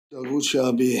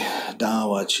Daguchabi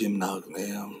dawa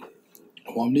chimnagneam.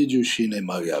 Wamni jushine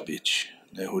magyabich.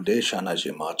 Nehudeshana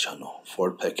jimachano.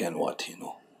 Fort Pecken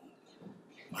Watino.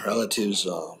 My relatives,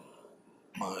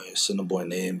 my Assiniboine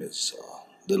name is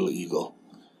Little Eagle,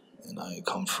 and I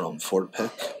come from Fort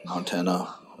Peck,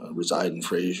 Montana. Reside in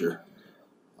Fraser.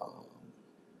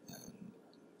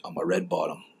 I'm a Red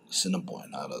Bottom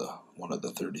Assiniboine out of one of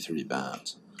the 33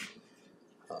 bands.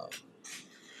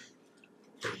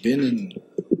 Been in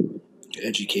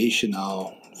education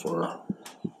now for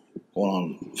going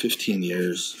on 15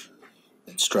 years,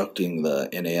 instructing the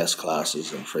NAS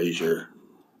classes in Fraser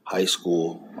High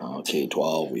School,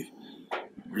 K-12. We've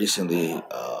recently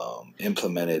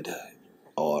implemented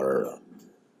our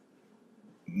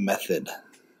method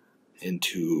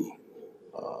into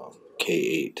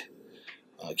K-8,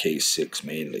 K-6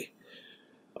 mainly.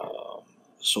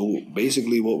 So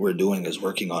basically what we're doing is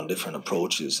working on different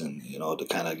approaches and, to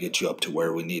kind of get you up to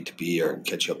where we need to be or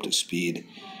catch you up to speed.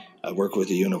 I worked with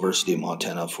the University of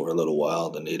Montana for a little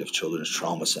while, the Native Children's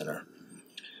Trauma Center.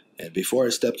 And before I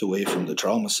stepped away from the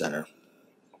trauma center,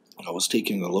 I was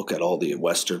taking a look at all the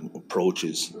Western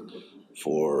approaches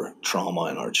for trauma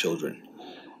in our children.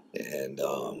 And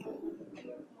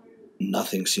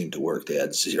nothing seemed to work. They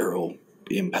had zero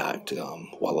impact.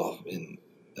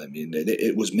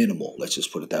 It was minimal. Let's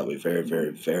just put it that way. Very,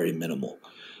 very, very minimal.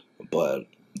 But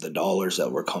the dollars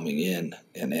that were coming in,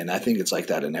 and I think it's like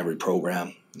that in every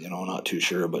program, not too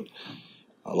sure, but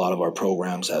a lot of our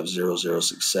programs have zero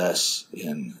success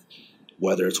in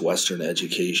whether it's Western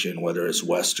education, whether it's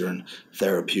Western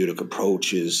therapeutic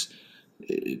approaches.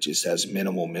 It just has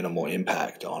minimal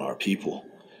impact on our people.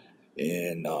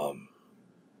 And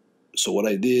so what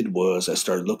I did was I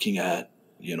started looking at,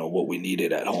 what we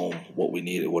needed at home, what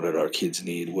did our kids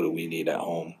need, what do we need at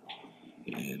home,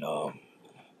 and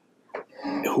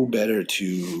who better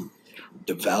to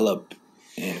develop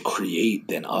and create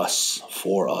than us,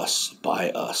 for us, by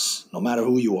us, no matter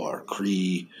who you are,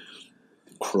 Cree,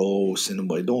 Crow,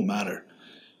 Assiniboine, it don't matter.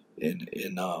 And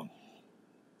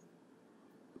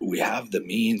we have the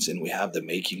means and we have the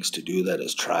makings to do that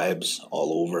as tribes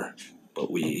all over, but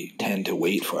we tend to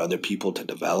wait for other people to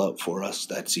develop for us.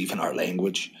 That's even our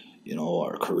language,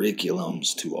 our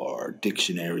curriculums, to our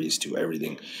dictionaries, to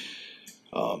everything.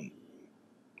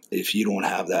 If you don't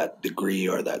have that degree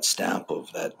or that stamp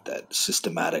of that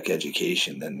systematic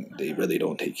education, then they really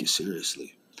don't take you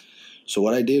seriously. So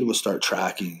what I did was start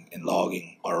tracking and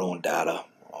logging our own data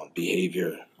on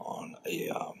behavior, on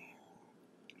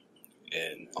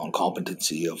and on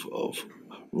competency of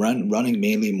running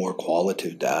mainly more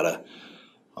qualitative data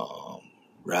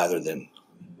rather than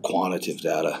quantitative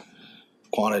data.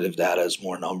 Quantitative data is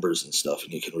more numbers and stuff,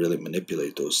 and you can really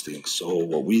manipulate those things. So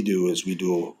what we do is we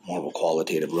do more of a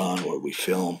qualitative run where we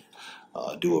film,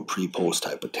 do a pre-post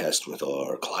type of test with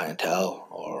our clientele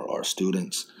or our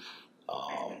students.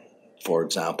 For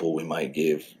example, we might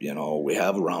give, we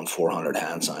have around 400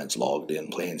 hand signs logged in,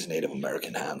 Plains Native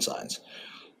American hand signs.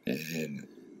 And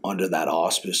under that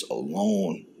auspice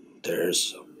alone,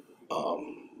 there's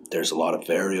a lot of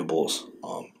variables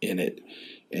in it.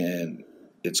 And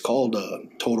it's called a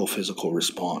total physical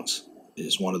response.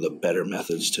 Is one of the better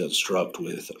methods to instruct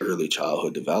with early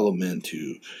childhood development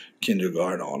to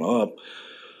kindergarten on up,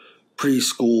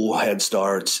 preschool, Head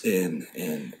Starts, and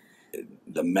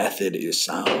the method is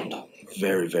sound,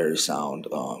 very, very sound.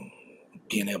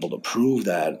 Being able to prove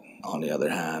that, on the other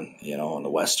hand, in the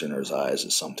Westerner's eyes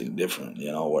is something different,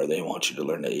 where they want you to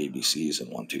learn the ABCs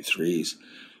and 1, 2, 3s.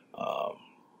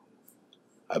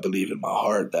 I believe in my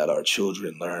heart that our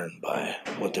children learn by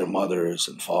what their mothers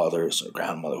and fathers or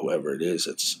grandmother, whoever it is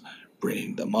that's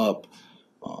bringing them up,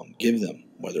 give them,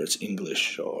 whether it's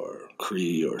English or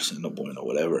Cree or Assiniboine or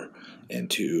whatever, and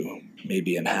to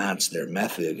maybe enhance their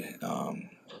method.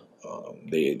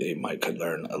 They might could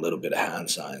learn a little bit of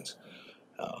hand signs.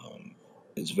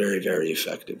 It's very, very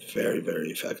effective, very, very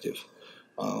effective.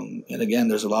 And again,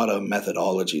 there's a lot of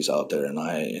methodologies out there, and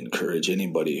I encourage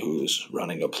anybody who's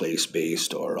running a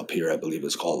place-based, or up here I believe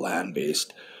it's called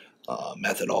land-based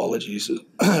methodologies,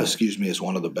 is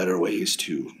one of the better ways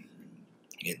to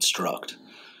instruct.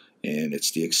 And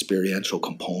it's the experiential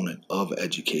component of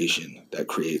education that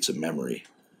creates a memory.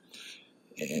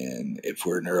 And if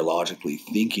we're neurologically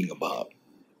thinking about,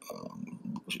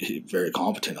 very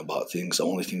competent about things, the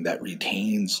only thing that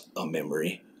retains a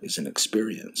memory is an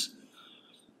experience.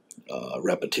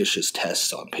 Repetitious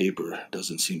tests on paper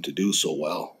doesn't seem to do so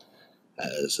well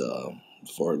as,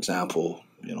 for example,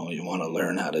 you want to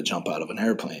learn how to jump out of an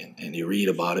airplane, and you read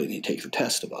about it and you take the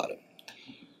test about it.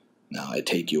 Now I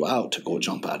take you out to go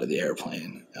jump out of the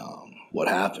airplane. What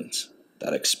happens?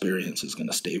 that experience is going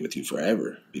to stay with you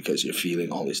forever because you're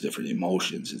feeling all these different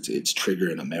emotions. It's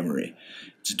triggering a memory.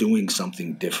 It's doing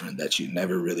something different that you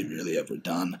never really ever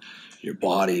done. Your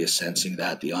body is sensing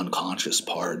that. The unconscious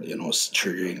part, is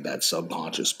triggering that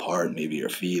subconscious part, maybe your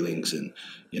feelings, and,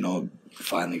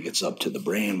 finally gets up to the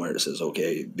brain where it says,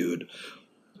 okay, dude,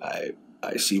 I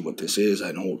see what this is.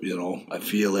 I know, I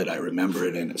feel it. I remember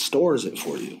it, and it stores it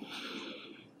for you.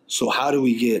 So how do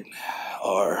we get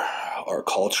our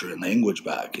culture and language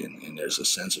back? And there's a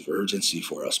sense of urgency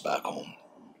for us back home.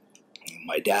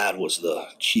 My dad was the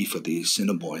chief of the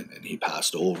Assiniboine, and he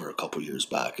passed over a couple years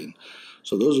back. And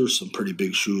so those are some pretty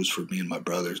big shoes for me and my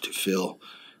brother to fill.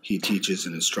 He teaches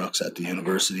and instructs at the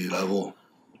university level,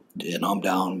 and I'm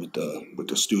down with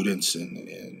the students and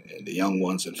the young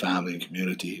ones and family and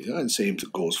community. And the same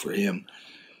goes for him.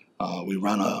 We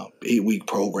run a 8-week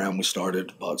program we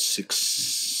started about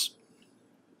 6-7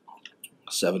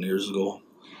 years ago.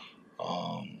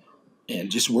 And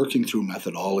just working through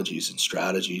methodologies and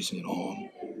strategies,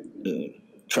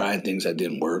 trying things that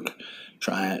didn't work,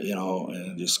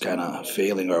 and just kind of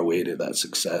failing our way to that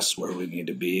success where we need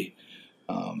to be.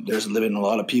 There's been a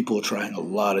lot of people trying a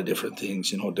lot of different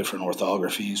things, different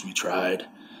orthographies we tried.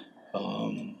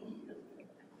 And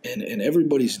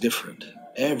everybody's different.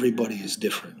 Everybody is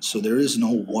different. So there is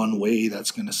no one way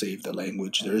that's going to save the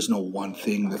language. There is no one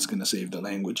thing that's going to save the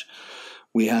language.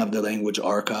 We have the language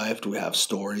archived. We have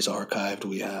stories archived.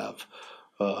 We have,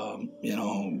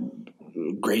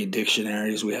 great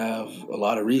dictionaries. We have a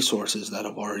lot of resources that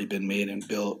have already been made and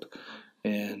built.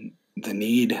 And the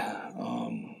need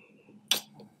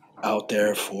out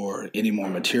there for any more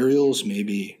materials,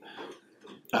 maybe,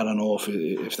 I don't know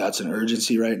if that's an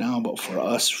urgency right now, but for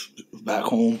us back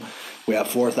home, we have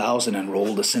 4,000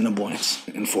 enrolled Assiniboines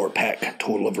in Fort Peck, a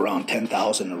total of around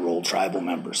 10,000 enrolled tribal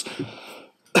members.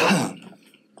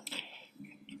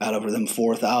 Out of them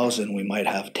 4,000, we might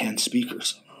have 10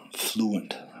 speakers,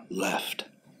 fluent, left.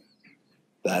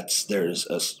 There's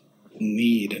a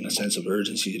need and a sense of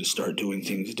urgency to start doing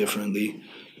things differently,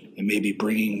 and maybe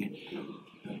bringing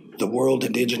the World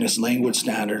Indigenous Language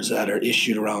Standards that are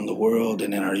issued around the world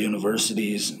and in our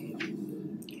universities,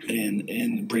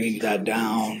 and bringing that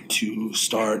down to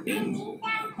start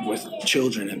with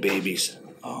children and babies,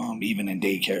 even in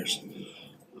daycares.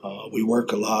 We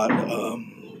work a lot.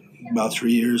 About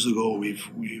 3 years ago, we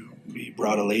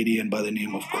brought a lady in by the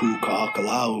name of Ku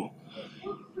Ka'akalau,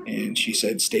 and she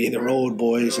said, "Stay the road,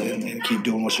 boys, and keep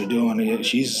doing what you're doing." And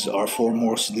she's our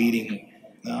foremost leading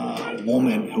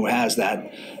woman who has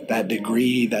that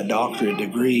degree, that doctorate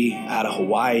degree out of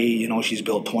Hawaii. She's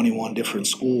built 21 different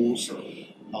schools.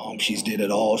 She's did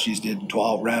it all. She's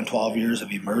ran 12 years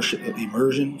of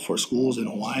immersion for schools in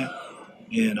Hawaii,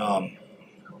 and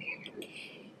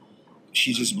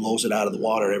she just blows it out of the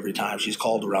water every time. She's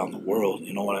called around the world,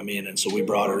 you know what I mean? And so we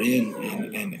brought her in,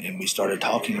 and we started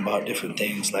talking about different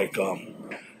things like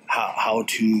how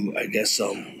to, I guess,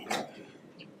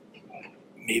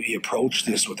 maybe approach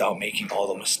this without making all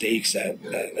the mistakes that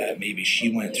maybe she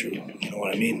went through, you know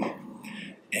what I mean?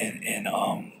 And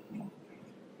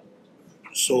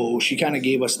so she kind of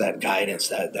gave us that guidance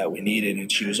that we needed, and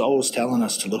she was always telling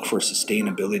us to look for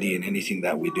sustainability in anything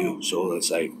that we do. So it's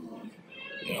like,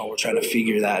 we're trying to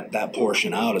figure that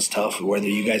portion out. It's tough, whether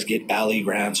you guys get ALI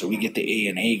grants or we get the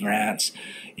A&A grants.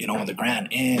 When the grant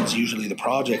ends, usually the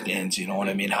project ends, you know what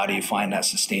I mean? How do you find that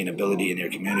sustainability in your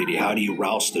community? How do you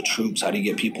rouse the troops? How do you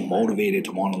get people motivated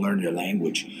to want to learn your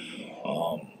language?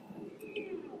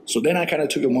 So then I kind of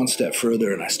took it one step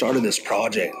further, and I started this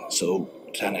project. So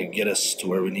kind of get us to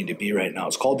where we need to be right now.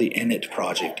 It's called the ENIT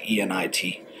project,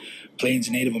 ENIT. Plains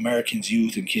Native Americans,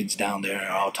 youth, and kids down there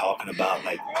are all talking about,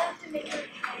 like,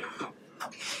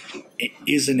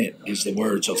 isn't it is the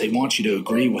word. So if they want you to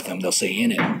agree with them, they'll say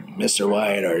in it, Mr.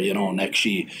 White, or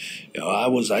Nekshi.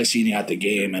 I seen you at the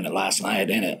game and last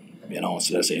night in it.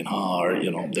 Instead of saying or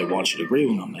they want you to agree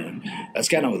with them. And that's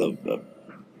kind of the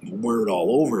word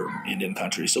all over Indian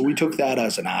country. So we took that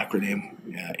as an acronym,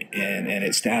 and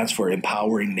it stands for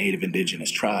Empowering Native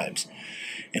Indigenous Tribes.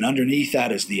 And underneath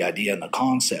that is the idea and the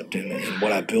concept. And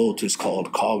what I built is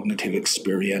called cognitive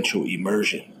experiential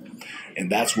immersion.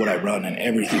 And that's what I run in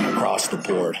everything across the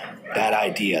board. That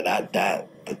idea,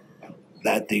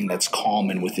 that thing that's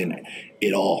common within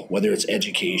it all, whether it's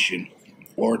education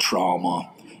or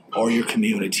trauma or your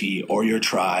community or your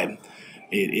tribe,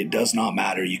 it does not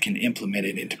matter. You can implement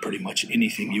it into pretty much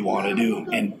anything you want to do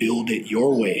and build it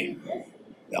your way.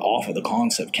 off of the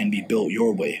concept can be built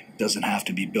your way. It doesn't have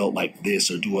to be built like this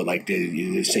or do it like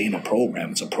they say in a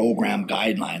program. It's a program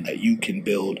guideline that you can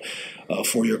build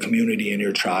for your community and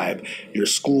your tribe, your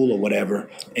school or whatever,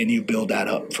 and you build that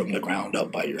up from the ground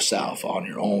up by yourself on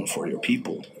your own for your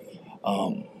people.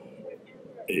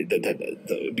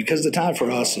 Because the time for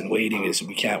us in waiting is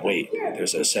we can't wait.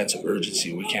 There's a sense of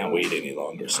urgency. We can't wait any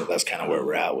longer. So that's kind of where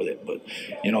we're at with it. But,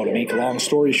 to make a long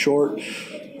story short,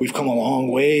 we've come a long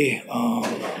way.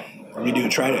 We do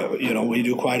try to, we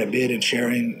do quite a bit in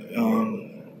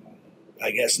sharing,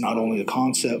 I guess, not only the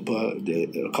concept, but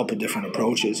a couple different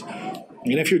approaches.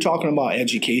 And if you're talking about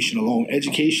education alone,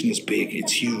 education is big.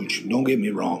 It's huge. Don't get me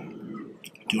wrong.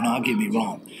 Do not get me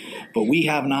wrong. But we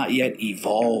have not yet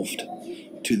evolved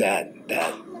to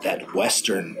that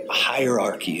Western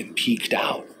hierarchy and peaked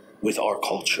out with our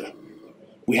culture.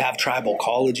 We have tribal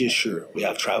colleges, sure. We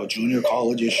have tribal junior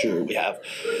colleges, sure. We have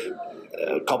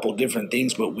a couple different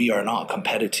things, but we are not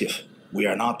competitive. We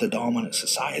are not the dominant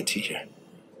society here.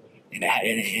 And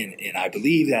I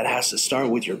believe that has to start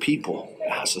with your people.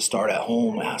 It has to start at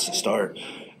home. It has to start,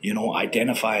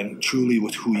 identifying truly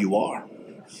with who you are.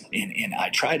 And I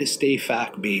try to stay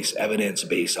fact-based,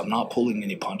 evidence-based. I'm not pulling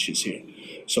any punches here.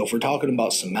 So if we're talking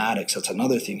about somatics, that's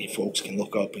another thing you folks can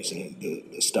look up is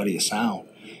the study of sound.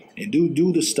 And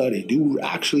do the study. Do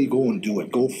actually go and do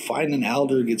it. Go find an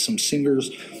elder, get some singers,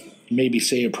 maybe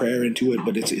say a prayer into it.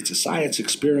 But it's a science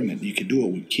experiment. You can do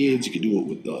it with kids. You can do it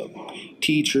with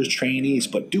teachers, trainees.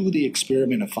 But do the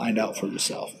experiment and find out for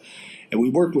yourself. And we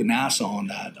worked with NASA on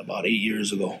that about 8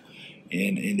 years ago.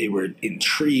 And they were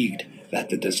intrigued that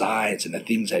the designs and the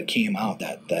things that came out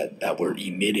that were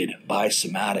emitted by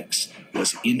somatics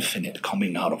was infinite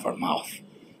coming out of our mouth.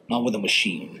 Not with a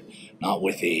machine, not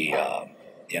with a,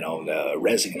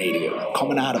 resonating,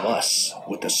 coming out of us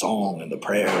with the song and the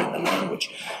prayer and the language,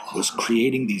 was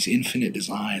creating these infinite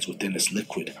designs within this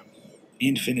liquid.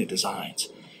 Infinite designs.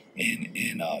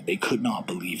 And they could not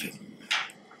believe it.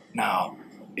 Now,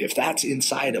 if that's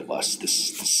inside of us,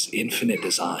 this infinite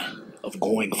design of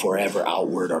going forever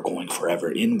outward or going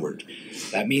forever inward,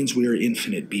 that means we are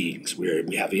infinite beings.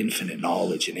 We have infinite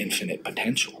knowledge and infinite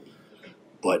potential.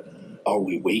 But are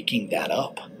we waking that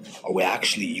up? Are we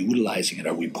actually utilizing it?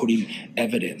 Are we putting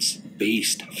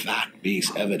evidence-based,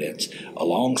 fact-based evidence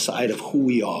alongside of who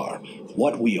we are,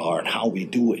 what we are, and how we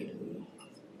do it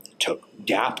to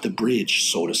gap the bridge,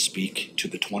 so to speak, to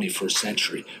the 21st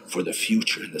century for the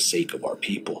future and the sake of our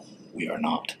people? We are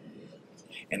not.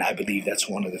 And I believe that's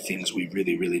one of the things we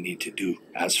really, really need to do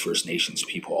as First Nations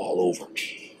people all over,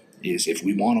 is if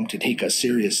we want them to take us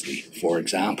seriously. For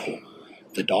example,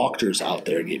 the doctors out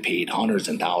there get paid hundreds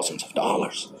and thousands of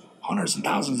dollars,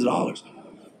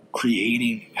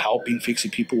 creating, helping,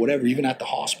 fixing people, whatever, even at the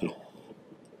hospital.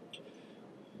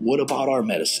 What about our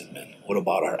medicine men? What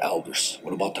about our elders?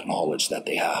 What about the knowledge that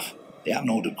they have? They have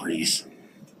no degrees.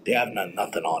 They have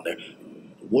nothing on there.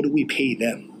 What do we pay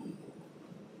them?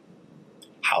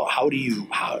 How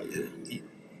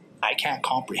I can't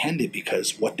comprehend it,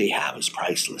 because what they have is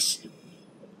priceless.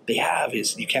 They have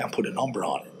is, you can't put a number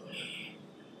on it.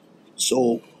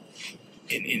 So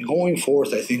in going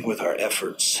forth, I think with our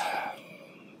efforts,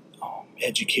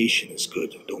 education is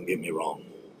good, don't get me wrong.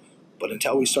 But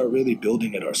until we start really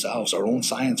building it ourselves, our own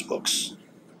science books,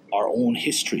 our own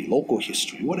history, local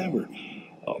history, whatever,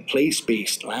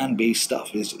 place-based, land-based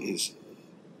stuff is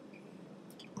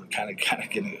kind of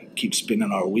going to keep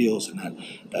spinning our wheels, and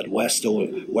that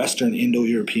Western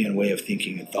Indo-European way of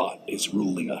thinking and thought is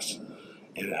ruling us.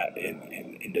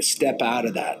 And to step out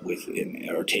of that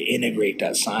or to integrate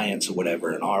that science or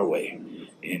whatever in our way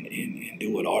and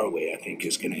do it our way, I think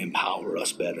is going to empower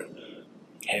us better.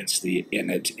 Hence the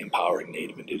ENIT, empowering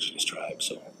Native Indigenous Tribes.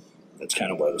 So that's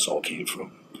kind of where this all came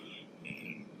from.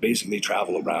 And basically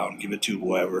travel around, give it to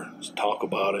whoever, talk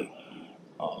about it.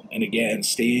 And again,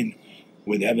 staying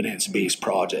with evidence-based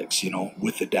projects,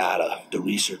 with the data, the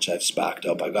research that's backed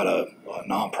up. I got a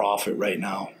nonprofit right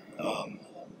now.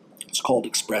 It's called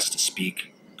Express to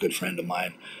Speak. A good friend of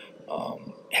mine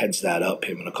heads that up,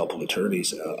 him and a couple of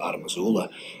attorneys out of Missoula.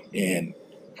 And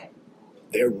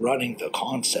they're running the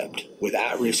concept with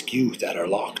at-risk youth that are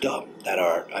locked up,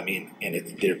 they're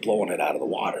blowing it out of the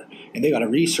water. And they got a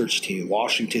research team,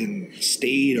 Washington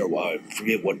State, or I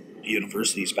forget what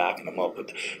university's backing them up,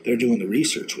 but they're doing the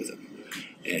research with them.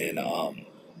 And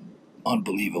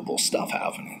unbelievable stuff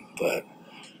happening. But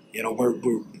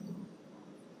we're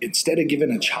instead of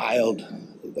giving a child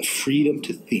the freedom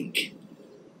to think,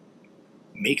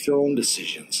 make their own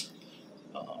decisions,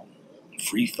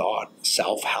 free thought,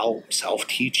 self-help,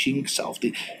 self-teaching,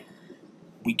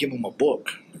 we give them a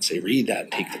book and say, read that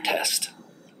and take the test.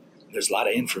 there's a lot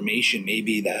of information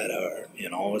maybe that are,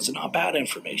 it's not bad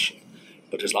information,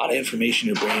 but there's a lot of information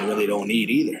your brain really don't need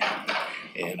either.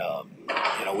 And,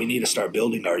 we need to start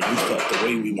building our youth up the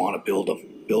way we want to build them,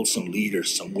 build some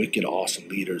leaders, some wicked awesome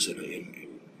leaders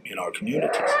in our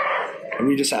communities. And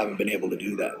we just haven't been able to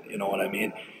do that, you know what I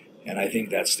mean? And I think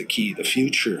that's the key. The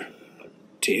future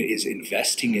is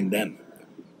investing in them.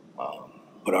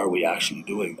 But are we actually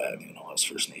doing that, as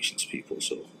First Nations people?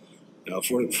 So,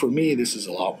 for me, this is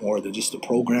a lot more than just a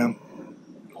program.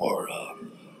 Or,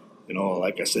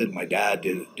 like I said, my dad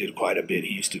did quite a bit.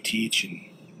 He used to teach, and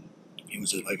he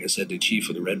was, like I said, the chief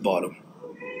of the Red Bottom.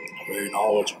 Very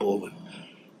knowledgeable, and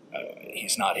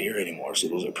he's not here anymore, so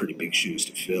those are pretty big shoes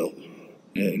to fill.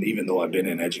 And even though I've been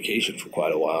in education for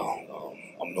quite a while,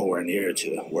 I'm nowhere near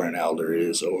to where an elder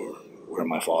is or where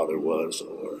my father was,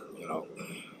 or,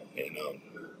 and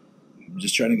I'm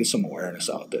just trying to get some awareness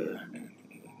out there and,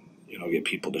 get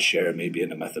people to share maybe in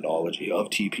the methodology of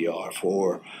TPR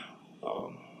for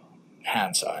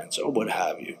hand signs or what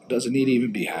have you. It doesn't need to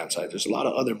even be hand signs. There's a lot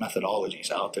of other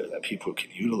methodologies out there that people can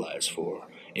utilize for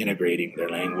integrating their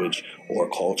language or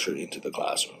culture into the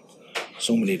classroom.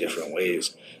 So many different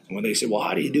ways. And when they say, well,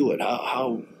 how do you do it?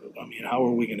 How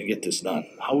are we going to get this done?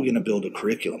 How are we going to build a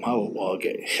curriculum?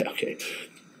 Okay.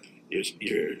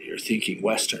 You're thinking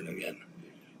Western again.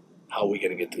 How are we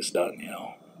going to get this done?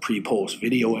 Pre-post,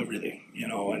 video, everything,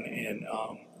 and I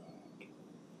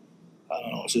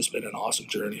don't know, it's just been an awesome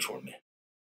journey for me.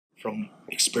 From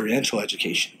experiential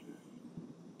education,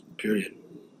 period.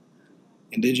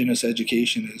 Indigenous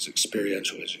education is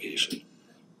experiential education,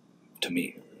 to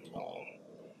me.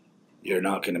 You're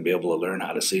not going to be able to learn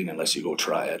how to sing unless you go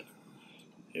try it.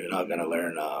 You're not going to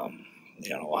learn, how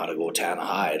to go tan a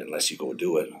hide unless you go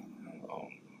do it.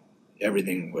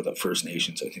 Everything with the First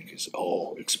Nations, I think, is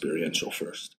all experiential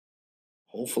first.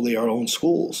 Hopefully our own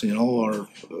schools, are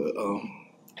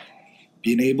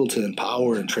being able to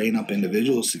empower and train up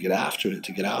individuals to get after it,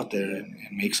 to get out there and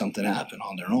make something happen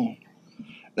on their own.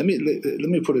 Let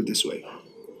me put it this way.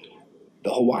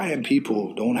 The Hawaiian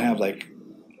people don't have like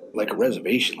a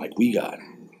reservation like we got.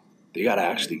 They got to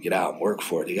actually get out and work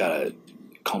for it. They got to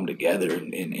come together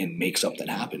and make something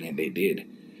happen, and they did.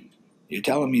 You're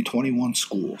telling me 21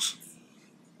 schools,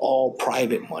 all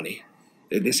private money.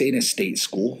 This ain't a state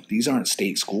school. These aren't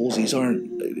state schools. These are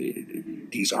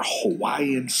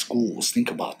Hawaiian schools. Think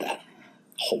about that.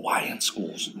 Hawaiian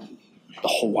schools. The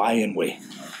Hawaiian way.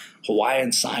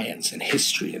 Hawaiian science and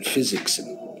history and physics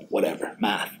and whatever,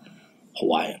 math.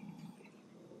 Hawaiian.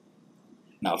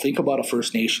 Now think about a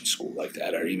First Nation school like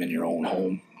that, or even your own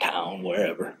hometown,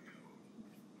 wherever.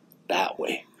 That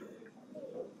way.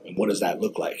 And what does that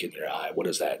look like in your eye?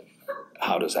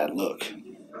 How does that look?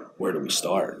 Where do we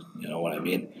start? You know what I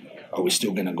mean? Are we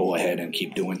still going to go ahead and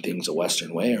keep doing things a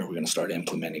Western way, or are we going to start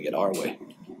implementing it our way?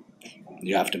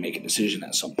 You have to make a decision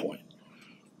at some point.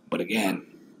 But again,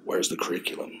 where's the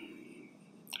curriculum?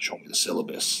 Show me the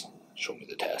syllabus. Show me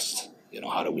the test.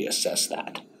 How do we assess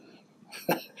that?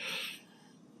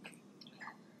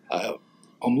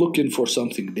 I'm looking for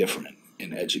something different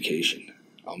in education.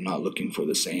 I'm not looking for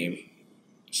the same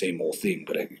old thing,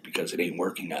 but because it ain't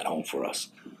working at home for us.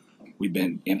 We've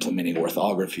been implementing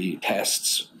orthography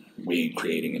tests. We ain't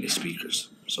creating any speakers.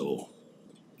 So,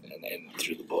 and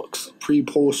through the books.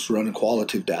 Pre-post running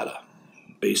qualitative data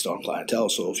based on clientele.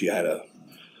 So if you had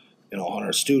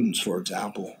 100 students, for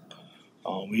example,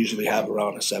 we usually have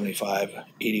around a 75,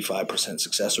 85%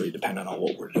 success rate depending on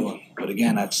what we're doing. But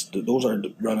again, those are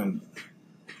running,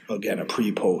 again, a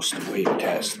pre-post way to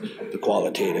test the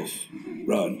qualitative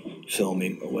run,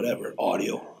 filming or whatever,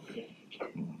 audio.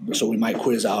 So we might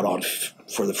quiz out on,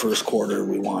 for the first quarter,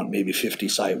 we want maybe 50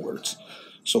 sight words.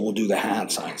 So we'll do the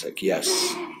hand signs like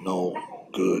yes, no,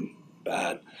 good,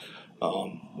 bad.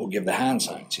 We'll give the hand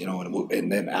signs,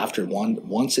 and then after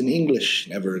once in English,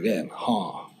 never again.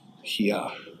 Ha,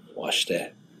 hia,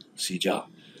 washte, sija.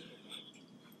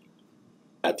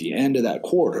 At the end of that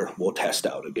quarter, we'll test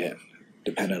out again,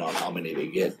 depending on how many they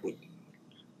get.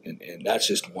 And that's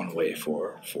just one way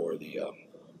for the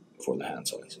hand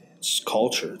signs. It's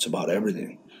culture. It's about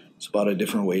everything. It's about a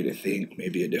different way to think,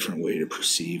 maybe a different way to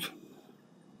perceive,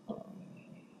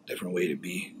 different way to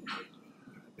be.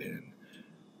 And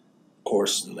of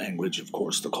course, the language, of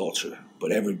course, the culture.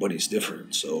 But everybody's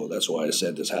different. So that's why I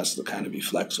said this has to kind of be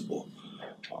flexible.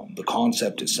 The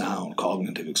concept is sound,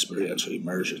 cognitive experiential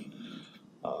immersion.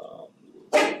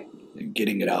 And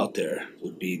getting it out there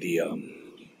would be the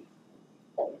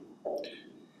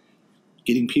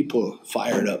getting people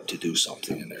fired up to do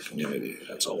something in their community.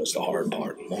 That's always the hard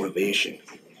part. Motivation.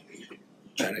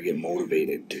 Trying to get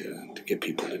motivated to get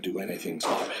people to do anything.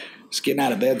 So just getting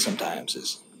out of bed sometimes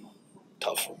is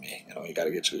tough for me. You know, you got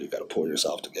to pull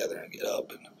yourself together and get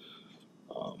up. And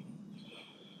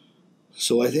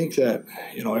so I think that,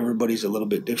 you know, everybody's a little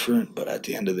bit different, but at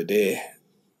the end of the day,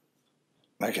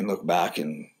 I can look back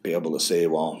and be able to say,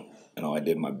 well, you know, I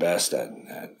did my best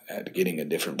at getting a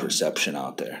different perception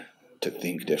out there to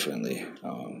think differently.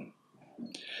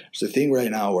 It's the thing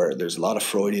right now where there's a lot of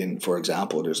Freudian, for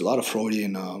example, there's a lot of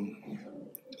Freudian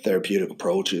therapeutic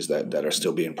approaches that are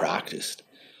still being practiced.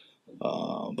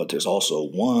 But there's also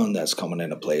one that's coming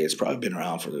into play. It's probably been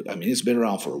around it's been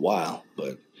around for a while,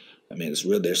 but I mean,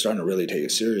 they're starting to really take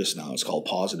it serious now. It's called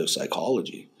positive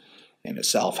psychology, and it's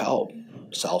self-help,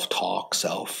 self-talk,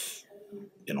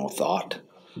 thought.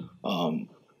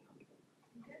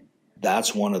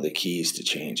 That's one of the keys to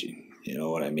changing. You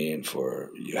know what I mean?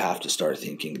 You have to start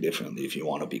thinking differently if you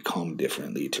want to become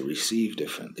differently, to receive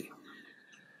differently.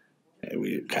 And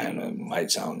we kind of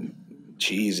might sound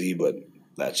cheesy, but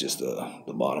that's just the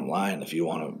bottom line. If you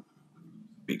want to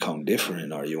become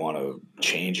different, or you want to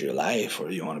change your life,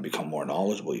 or you want to become more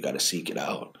knowledgeable, you got to seek it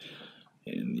out.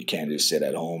 And you can't just sit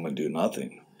at home and do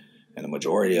nothing. And the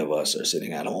majority of us are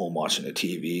sitting at home watching the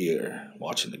TV or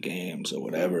watching the games or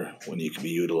whatever, when you could be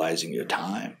utilizing your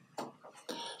time.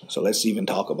 So let's even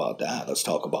talk about that. Let's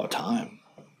talk about time.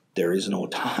 There is no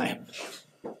time.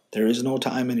 There is no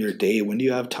time in your day. When do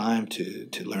you have time to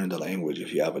learn the language?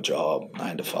 If you have a job,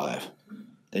 9 to 5,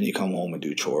 then you come home and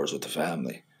do chores with the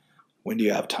family. When do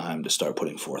you have time to start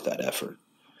putting forth that effort?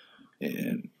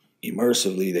 And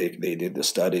immersively, they did the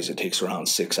studies. It takes around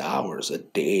 6 hours a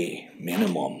day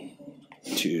minimum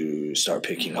to start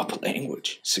picking up a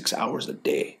language. 6 hours a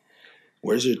day.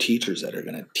 Where's your teachers that are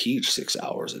going to teach 6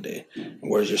 hours a day? And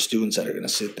where's your students that are going to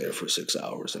sit there for 6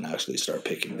 hours and actually start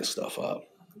picking this stuff up?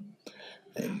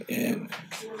 And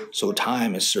so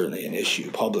time is certainly an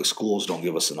issue. Public schools don't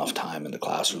give us enough time in the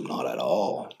classroom, not at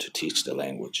all, to teach the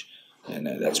language. And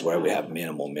that's where we have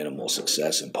minimal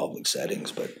success in public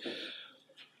settings. But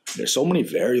there's so many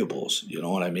variables, you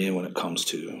know what I mean, when it comes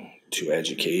to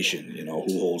education. You know,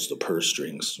 who holds the purse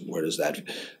strings? Where does that,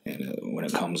 and when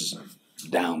it comes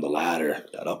down the ladder,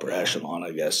 that upper echelon,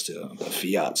 I guess, to the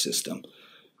fiat system,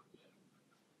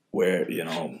 where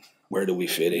do we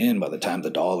fit in? By the time the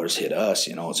dollars hit us,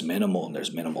 you know, it's minimal, and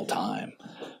there's minimal time.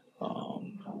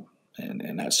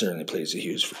 And that certainly plays a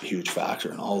huge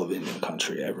factor in all of Indian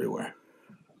country, everywhere.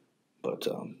 But,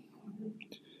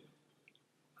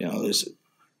 there's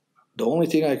the only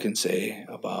thing I can say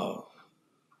about,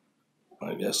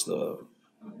 I guess, the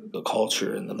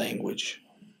culture and the language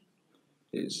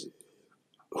is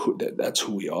that's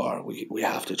who we are. We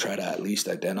have to try to at least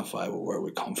identify where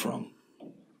we come from,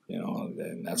 you know,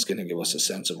 and that's going to give us a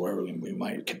sense of where we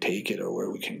might could take it, or where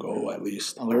we can go. At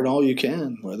least learn all you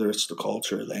can, whether it's the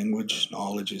culture, language,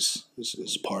 knowledge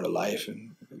is part of life,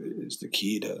 and is the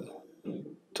key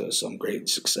to some great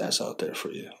success out there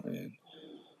for you. And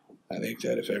I think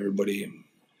that if everybody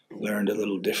learned a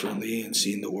little differently and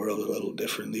seen the world a little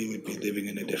differently, we'd be living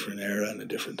in a different era and a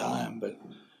different time. But,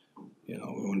 you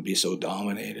know, we wouldn't be so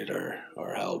dominated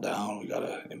or held down. We got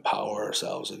to empower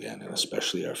ourselves again, and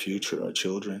especially our future, our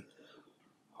children.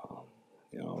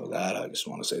 With that, I just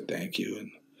want to say thank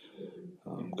you,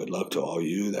 and good luck to all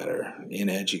you that are in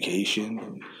education,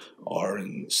 and are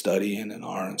in studying, and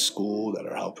are in school, that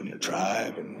are helping your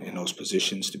tribe and in those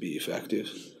positions to be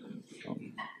effective.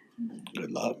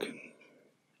 Good luck.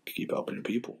 Keep helping your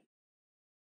people.